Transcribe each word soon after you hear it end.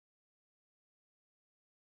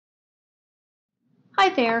Hi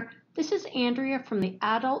there, this is Andrea from the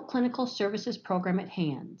Adult Clinical Services Program at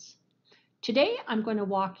HANDS. Today I'm going to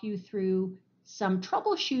walk you through some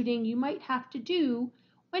troubleshooting you might have to do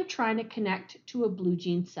when trying to connect to a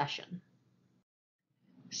BlueJeans session.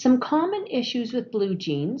 Some common issues with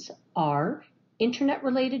BlueJeans are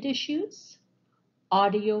internet-related issues,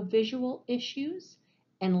 audio-visual issues,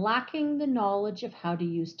 and lacking the knowledge of how to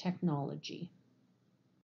use technology.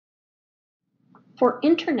 For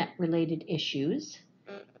internet-related issues,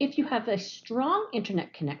 if you have a strong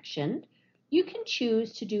internet connection, you can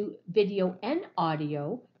choose to do video and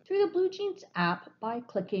audio through the BlueJeans app by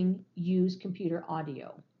clicking Use Computer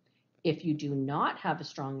Audio. If you do not have a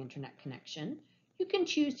strong internet connection, you can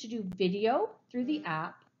choose to do video through the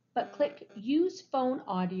app, but click Use Phone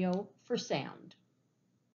Audio for sound.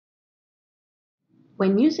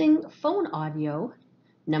 When using phone audio,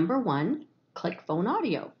 number 1, click Phone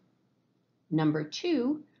Audio. Number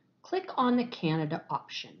 2, click on the Canada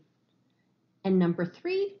option. And number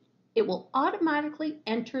 3, it will automatically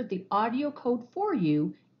enter the audio code for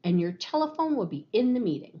you and your telephone will be in the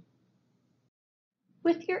meeting.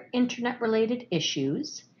 With your internet-related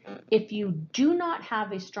issues, if you do not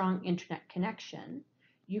have a strong internet connection,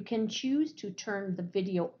 you can choose to turn the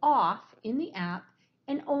video off in the app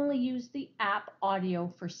and only use the app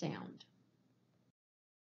audio for sound.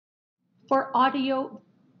 For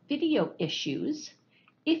audio-video issues,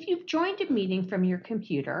 if you've joined a meeting from your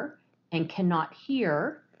computer and cannot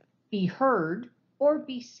hear, be heard, or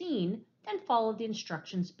be seen, then follow the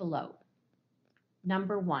instructions below.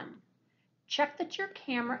 Number 1, check that your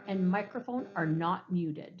camera and microphone are not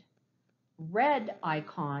muted. Red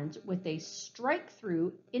icons with a strike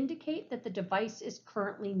through indicate that the device is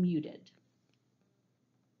currently muted.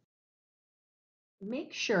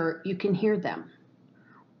 Make sure you can hear them.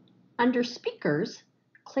 Under Speakers,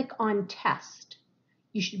 click on Test.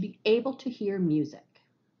 You should be able to hear music.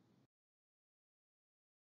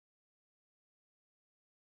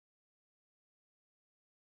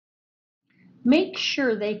 Make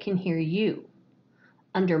sure they can hear you.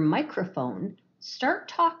 Under Microphone, start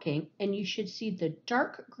talking and you should see the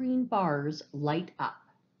dark green bars light up.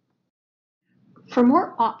 For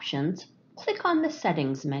more options, click on the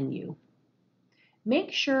Settings menu.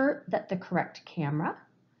 Make sure that the correct camera,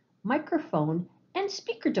 microphone, and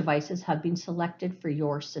speaker devices have been selected for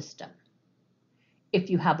your system. If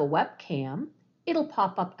you have a webcam, it'll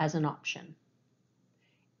pop up as an option.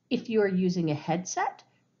 If you are using a headset,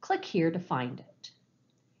 click here to find it.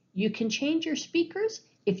 You can change your speakers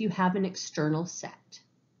if you have an external set.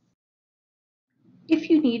 If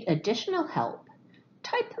you need additional help,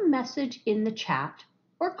 type a message in the chat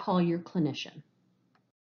or call your clinician.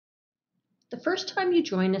 The first time you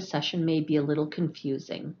join a session may be a little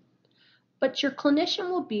confusing, but your clinician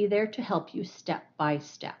will be there to help you step by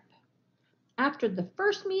step. After the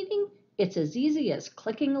first meeting, it's as easy as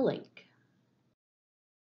clicking a link.